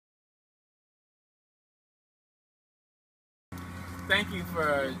thank you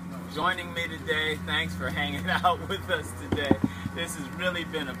for joining me today. Thanks for hanging out with us today. This has really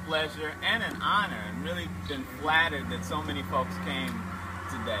been a pleasure and an honor, and really been flattered that so many folks came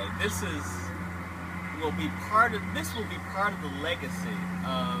today. This will be part of the legacy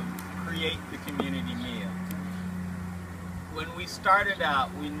of Create the Community Meal. When we started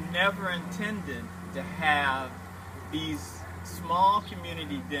out, we never intended to have these small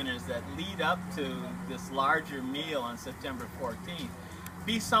community dinners that lead up to this larger meal on September 14th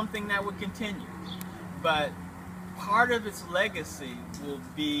be something that would continue. But part of its legacy will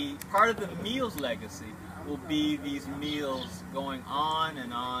be, part of the meal's legacy will be these meals going on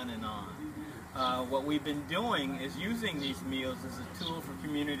and on and on. What we've been doing is using these meals as a tool for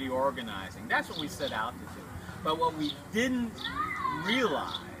community organizing. That's what we set out to do. But what we didn't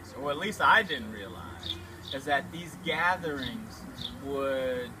realize, or at least I didn't realize, is that these gatherings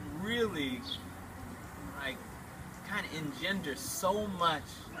would really kind of engender so much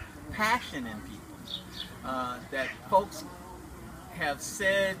passion in people that folks have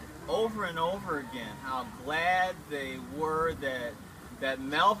said over and over again how glad they were that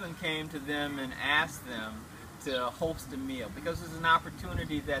Melvin came to them and asked them to host a meal, because it's an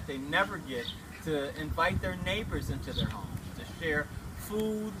opportunity that they never get to invite their neighbors into their homes, to share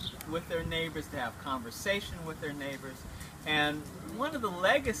food with their neighbors, to have conversation with their neighbors. And one of the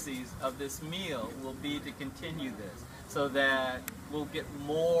legacies of this meal will be to continue this, so that we'll get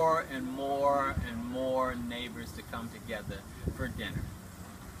more and more and more neighbors to come together for dinner.